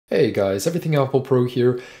Hey guys, Everything Apple Pro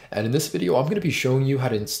here, and in this video I'm going to be showing you how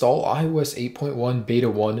to install iOS 8.1 Beta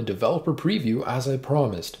 1 Developer Preview as I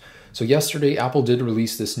promised. So yesterday Apple did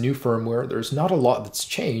release this new firmware. There's not a lot that's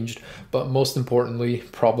changed, but most importantly,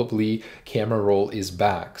 probably camera roll is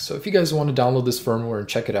back. So if you guys want to download this firmware and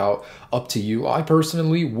check it out, up to you. I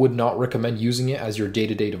personally would not recommend using it as your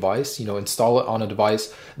day-to-day device. Install it on a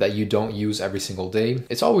device that you don't use every single day.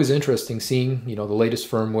 It's always interesting seeing, the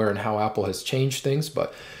latest firmware and how Apple has changed things,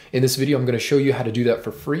 but in this video, I'm going to show you how to do that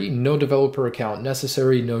for free. No developer account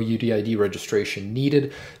necessary, no UDID registration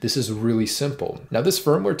needed. This is really simple. Now, this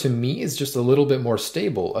firmware to me is just a little bit more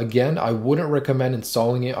stable. Again, I wouldn't recommend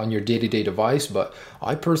installing it on your day-to-day device, but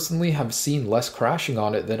I personally have seen less crashing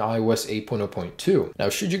on it than iOS 8.0.2. Now,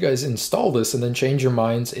 should you guys install this and then change your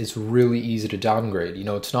minds, it's really easy to downgrade.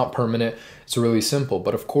 It's not permanent. It's really simple,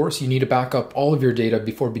 but of course you need to back up all of your data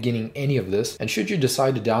before beginning any of this. And should you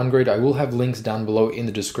decide to downgrade, I will have links down below in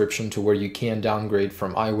the description to where you can downgrade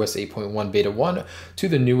from iOS 8.1 Beta 1 to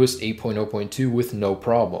the newest 8.0.2 with no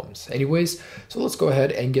problems. Anyways, so let's go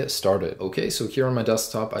ahead and get started. Okay, so here on my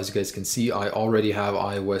desktop, as you guys can see, I already have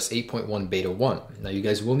iOS 8.1 Beta 1. Now you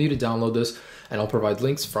guys will need to download this, and I'll provide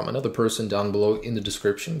links from another person down below in the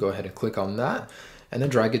description. Go ahead and click on that, and then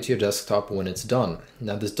drag it to your desktop when it's done.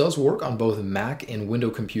 Now this does work on both Mac and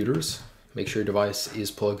Windows computers. Make sure your device is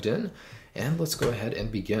plugged in, and let's go ahead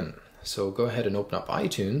and begin. So go ahead and open up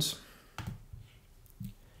iTunes.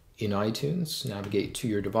 In iTunes, navigate to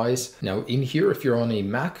your device. Now in here, if you're on a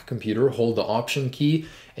Mac computer, hold the Option key,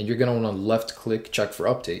 and you're gonna wanna left click check for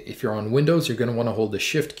update. If you're on Windows, you're gonna wanna hold the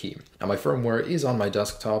Shift key. Now my firmware is on my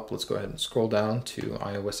desktop. Let's go ahead and scroll down to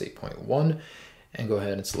iOS 8.1 and go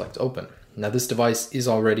ahead and select open. Now this device is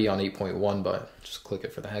already on 8.1, but just click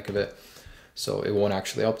it for the heck of it. So it won't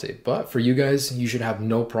actually update. But for you guys, you should have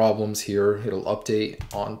no problems here. It'll update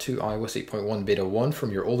onto iOS 8.1 Beta 1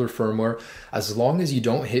 from your older firmware. As long as you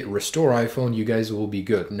don't hit Restore iPhone, you guys will be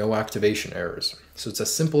good. No activation errors. So it's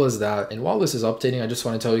as simple as that. And while this is updating, I just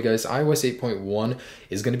want to tell you guys, iOS 8.1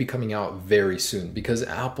 is going to be coming out very soon because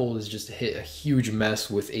Apple has just hit a huge mess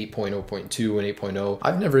with 8.0.2 and 8.0.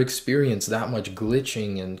 I've never experienced that much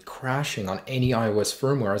glitching and crashing on any iOS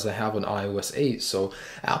firmware as I have on iOS 8. So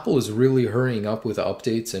Apple is really hurrying up with the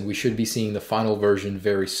updates, and we should be seeing the final version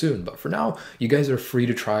very soon. But for now, you guys are free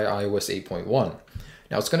to try iOS 8.1.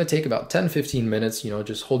 Now it's going to take about 10-15 minutes,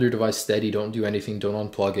 just hold your device steady, don't do anything,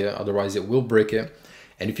 don't unplug it, otherwise it will brick it.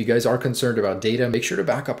 And if you guys are concerned about data, make sure to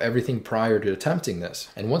back up everything prior to attempting this.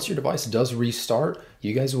 And once your device does restart,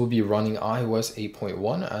 you guys will be running iOS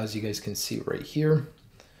 8.1, as you guys can see right here.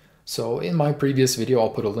 So in my previous video,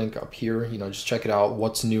 I'll put a link up here, just check it out,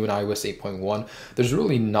 what's new in iOS 8.1. There's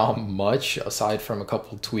really not much aside from a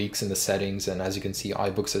couple tweaks in the settings, and as you can see,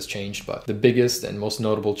 iBooks has changed, but the biggest and most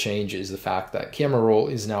notable change is the fact that camera roll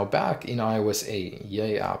is now back in iOS 8.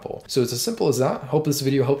 Yay, Apple. So it's as simple as that. Hope this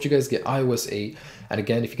video helped you guys get iOS 8. And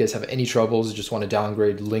again, if you guys have any troubles, just want to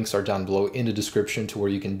downgrade, links are down below in the description to where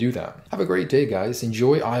you can do that. Have a great day, guys.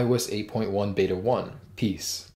 Enjoy iOS 8.1 Beta 1. Peace.